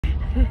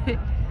Oh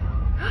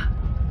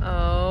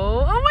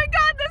my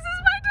God, this is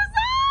my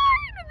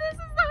design! This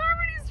is the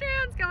Harmony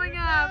Strands going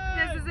up.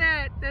 This is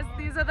it.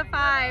 These are the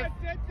 5.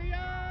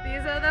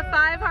 These are the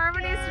 5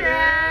 Harmony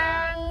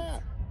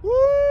Strands. Woo!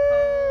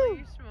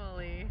 Holy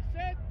schmoly.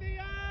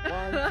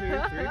 1, 2,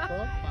 3, 4,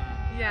 5.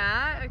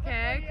 Yeah,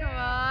 okay, come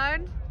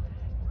on.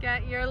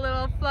 Get your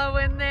little flow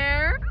in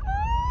there.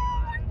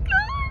 Oh my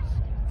gosh.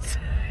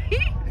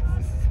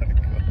 This is so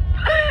cool.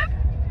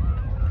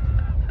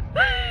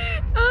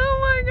 Oh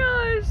my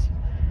gosh.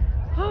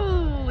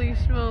 Holy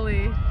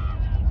schmoly.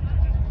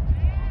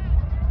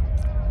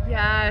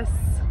 Yes.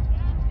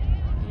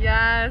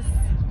 Yes.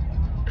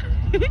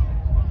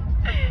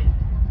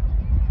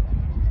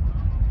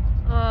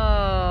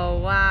 Oh,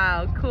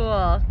 wow,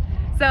 cool.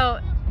 So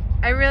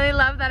I really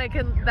love that it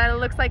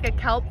looks like a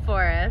kelp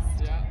forest.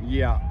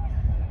 Yeah.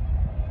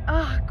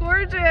 Oh,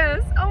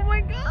 gorgeous. Oh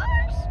my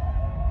gosh.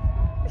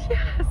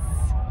 Yes.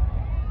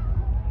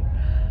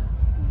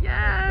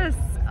 Yes.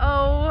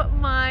 Oh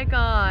my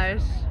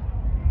gosh.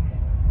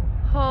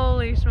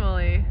 Holy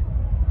schmoly.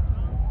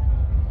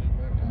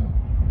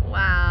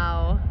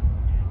 Wow.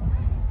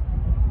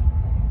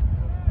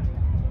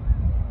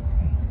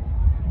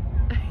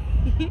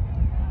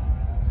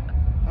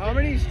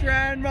 Harmony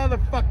Strand,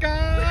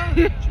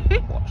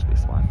 motherfucker! Watch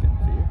this one,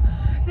 Cynthia.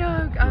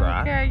 No,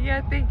 Right. okay,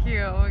 yeah, thank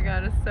you. Oh my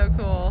God, it's so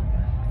cool.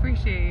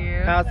 Appreciate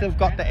you. How's they've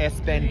got the S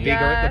bend bigger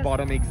at the Yes.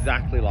 bottom,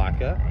 exactly like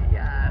it.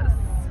 Yes.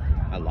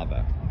 I love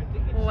it.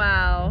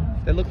 Wow.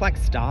 They look like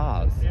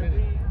stars.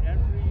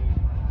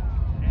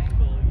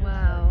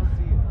 Wow.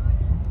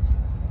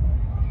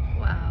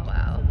 Wow,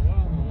 wow.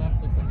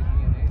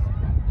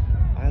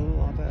 I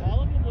love it.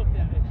 All of them looked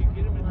at it. If you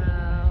get them in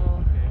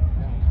Wow.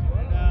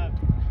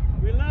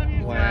 we love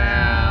you.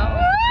 Wow.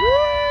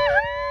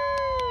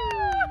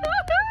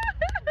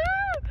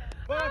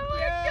 Oh Fuck my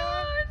yeah.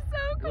 gosh, so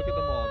cool. Look at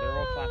them all, they're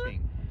all clapping.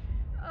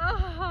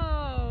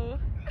 Oh.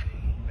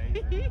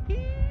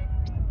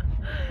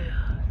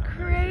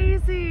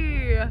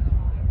 Crazy.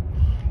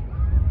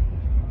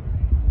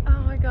 Oh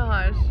my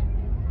gosh.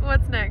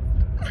 What's next?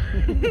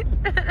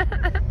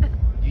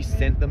 You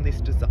sent them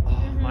this design.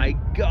 Oh my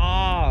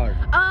god.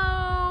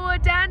 Oh, a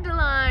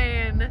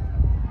dandelion.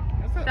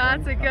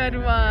 That's a good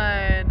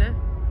one.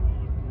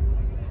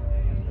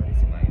 That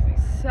is amazing.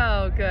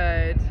 So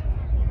good.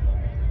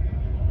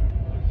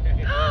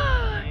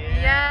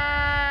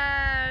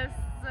 Yes.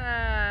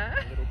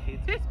 Little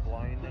kids just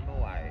blowing them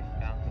away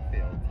out in the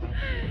fields. How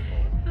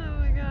beautiful. Oh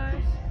my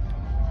gosh.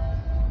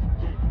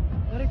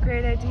 What a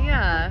great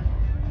idea.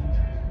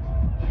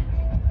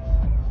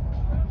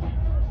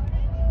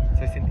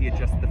 So Cynthia,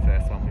 just the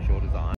first one was your design?